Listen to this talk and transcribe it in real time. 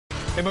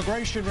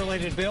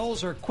Immigration-related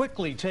bills are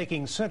quickly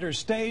taking center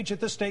stage at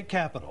the state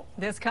capitol.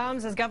 This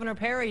comes as Governor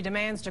Perry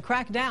demands to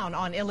crack down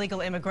on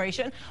illegal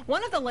immigration.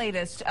 One of the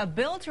latest, a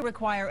bill to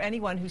require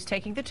anyone who's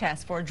taking the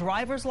test for a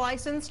driver's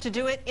license to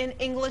do it in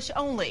English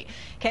only.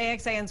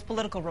 KXAN's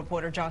political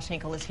reporter Josh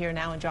Hinkle is here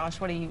now. And Josh,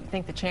 what do you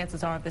think the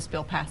chances are of this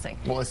bill passing?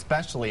 Well,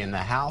 especially in the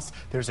House,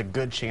 there's a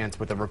good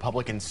chance with a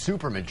Republican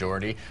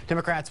supermajority.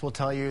 Democrats will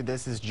tell you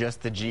this is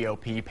just the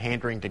GOP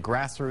pandering to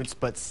grassroots,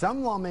 but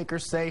some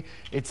lawmakers say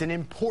it's an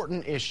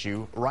important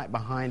issue right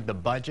behind the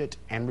budget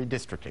and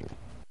redistricting.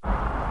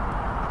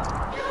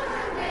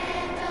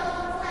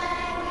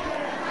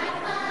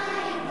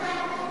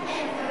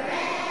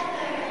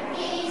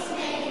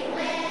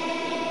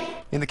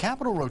 In the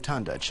Capitol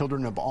Rotunda,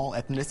 children of all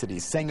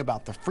ethnicities sang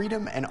about the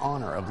freedom and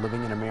honor of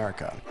living in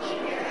America.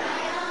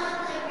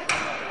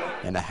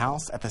 In the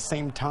House, at the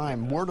same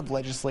time, word of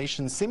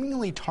legislation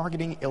seemingly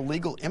targeting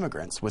illegal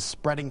immigrants was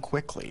spreading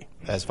quickly.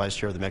 As Vice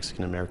Chair of the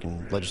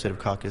Mexican-American Legislative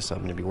Caucus, I'm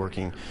going to be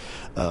working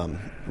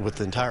with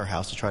the entire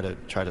House to try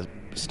to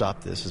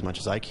stop this as much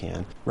as I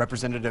can.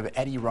 Representative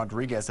Eddie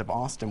Rodriguez of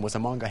Austin was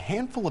among a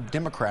handful of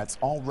Democrats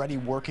already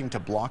working to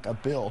block a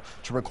bill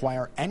to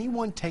require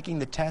anyone taking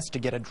the test to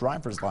get a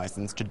driver's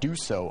license to do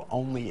so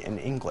only in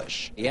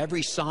English.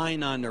 Every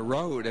sign on the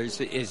road is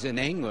in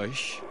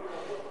English.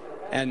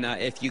 And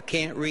if you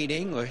can't read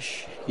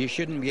English, you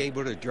shouldn't be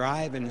able to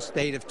drive in the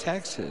state of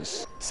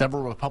Texas.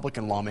 Several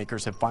Republican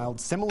lawmakers have filed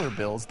similar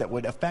bills that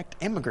would affect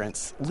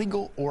immigrants,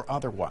 legal or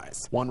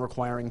otherwise. One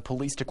requiring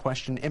police to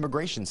question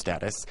immigration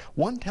status,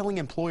 one telling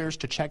employers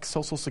to check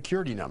Social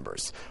Security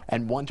numbers,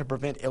 and one to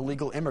prevent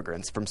illegal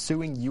immigrants from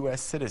suing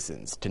U.S.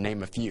 citizens, to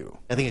name a few.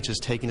 I think it's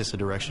just taking us a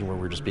direction where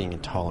we're just being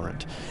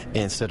intolerant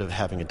instead of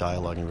having a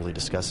dialogue and really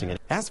discussing it.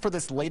 As for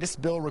this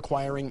latest bill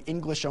requiring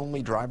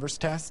English-only driver's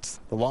tests,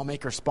 the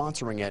lawmaker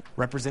sponsoring it,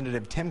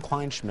 Representative Tim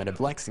Kleinschmidt of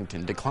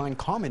Lexington, declined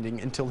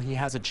commenting until he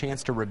has a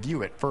chance to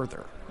review it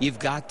further. You've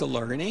got to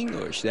learn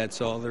English.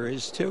 That's all there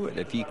is to it.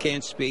 If you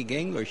can't speak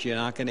English, you're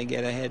not going to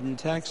get ahead in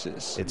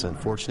Texas. It's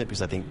unfortunate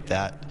because I think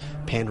that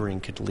pandering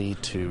could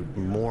lead to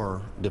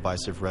more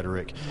divisive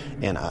rhetoric,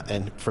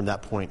 and from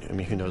that point, I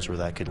mean, who knows where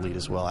that could lead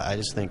as well. I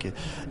just think,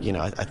 you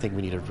know, I think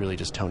we need to really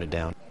just tone it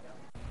down.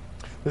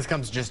 This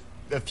comes just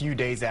a few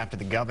days after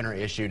the governor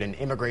issued an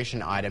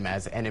immigration item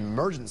as an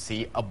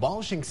emergency.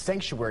 Abolishing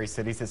sanctuary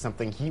cities is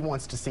something he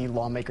wants to see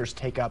lawmakers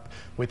take up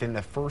within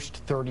the first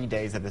 30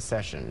 days of the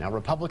session. Now,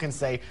 Republicans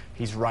say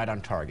he's right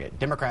on target.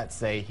 Democrats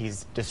say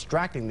he's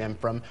distracting them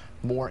from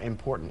more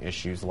important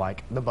issues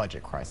like the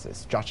budget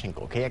crisis. Josh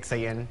Hinkle,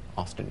 KXAN,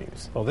 Austin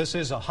News. Well, this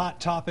is a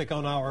hot topic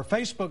on our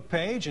Facebook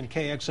page and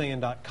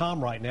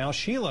KXAN.com right now.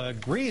 Sheila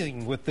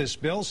agreeing with this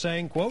bill,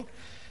 saying, quote,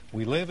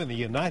 "We live in the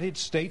United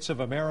States of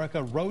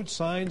America. Road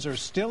signs are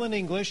still in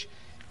English,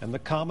 and the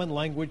common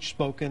language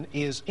spoken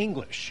is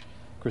English."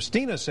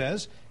 Christina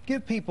says,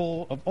 "Give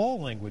people of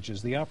all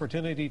languages the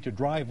opportunity to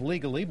drive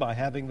legally by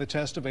having the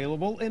test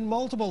available in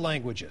multiple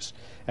languages.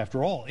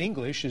 After all,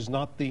 English is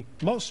not the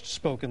most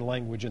spoken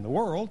language in the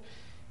world.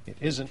 It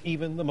isn't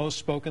even the most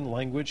spoken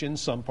language in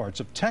some parts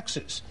of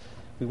Texas."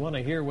 We want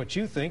to hear what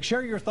you think.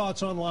 Share your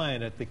thoughts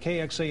online at the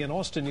KXAN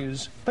Austin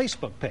News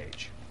Facebook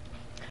page.